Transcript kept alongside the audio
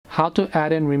How to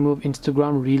add and remove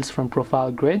Instagram Reels from profile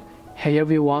grid. Hey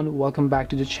everyone, welcome back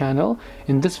to the channel.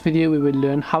 In this video we will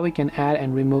learn how we can add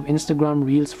and remove Instagram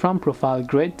Reels from profile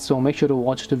grid, so make sure to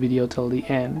watch the video till the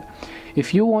end.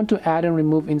 If you want to add and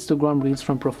remove Instagram Reels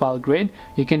from profile grid,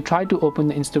 you can try to open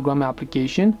the Instagram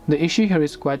application. The issue here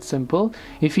is quite simple.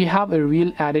 If you have a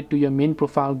reel added to your main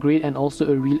profile grid and also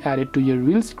a reel added to your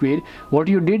Reels grid, what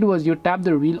you did was you tap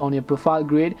the reel on your profile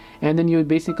grid and then you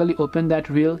basically open that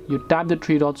reel, you tap the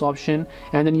three dots option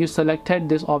and then you selected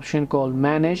this option called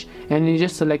manage and you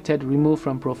just selected remove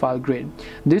from profile grid.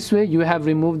 This way you have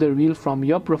removed the reel from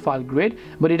your profile grid,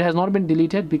 but it has not been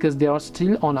deleted because they are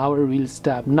still on our Reels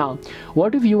tab. Now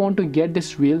what if you want to get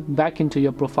this reel back into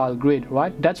your profile grid,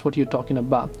 right? That's what you're talking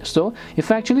about. So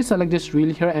if I actually select this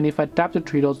reel here and if I tap the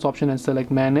three dots option and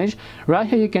select manage, right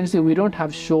here you can see we don't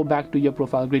have show back to your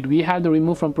profile grid. We had the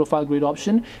remove from profile grid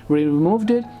option, we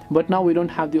removed it, but now we don't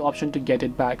have the option to get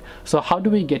it back. So how do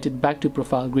we get it back to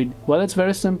profile grid? Well, it's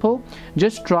very simple.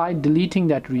 Just try deleting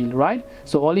that reel, right?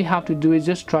 So all you have to do is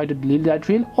just try to delete that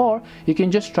reel, or you can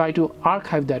just try to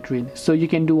archive that reel. So you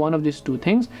can do one of these two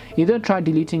things. Either try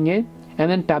deleting it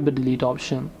and then tap the delete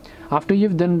option. After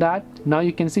you've done that, now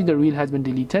you can see the reel has been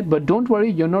deleted, but don't worry,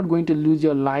 you're not going to lose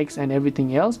your likes and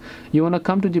everything else. You want to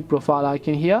come to the profile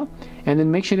icon here and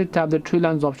then make sure to tap the three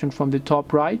lines option from the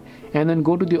top right and then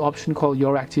go to the option called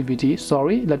your activity.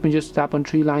 Sorry, let me just tap on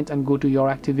three lines and go to your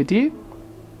activity.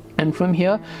 And from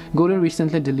here, go to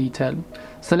recently deleted.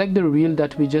 Select the reel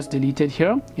that we just deleted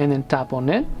here and then tap on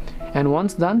it. And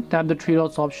once done, tap the three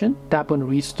dots option, tap on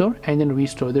restore and then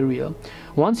restore the reel.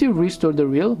 Once you restore the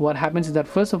reel, what happens is that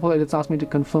first of all it asks me to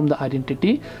confirm the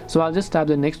identity. So I'll just tap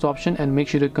the next option and make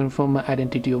sure to confirm my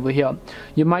identity over here.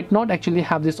 You might not actually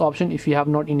have this option if you have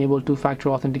not enabled two-factor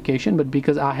authentication, but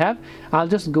because I have, I'll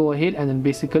just go ahead and then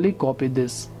basically copy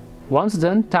this. Once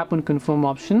done, tap on confirm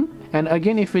option, and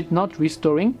again if it's not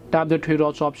restoring, tap the three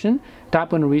dots option,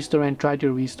 tap on restore and try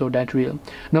to restore that reel.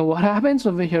 Now what happens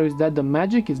over here is that the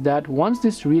magic is that once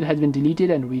this reel has been deleted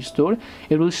and restored,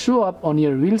 it will show up on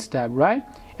your Reels tab, right?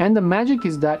 And the magic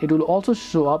is that it will also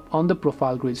show up on the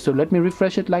profile grid. So let me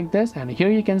refresh it like this, and here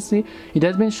you can see it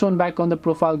has been shown back on the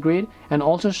profile grid and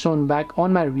also shown back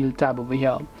on my Reel tab over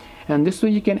here. And this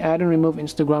way you can add and remove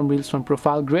Instagram Reels from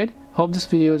profile grid. Hope this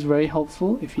video is very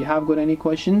helpful. If you have got any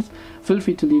questions, feel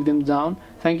free to leave them down.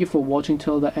 Thank you for watching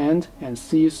till the end and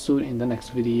see you soon in the next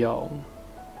video.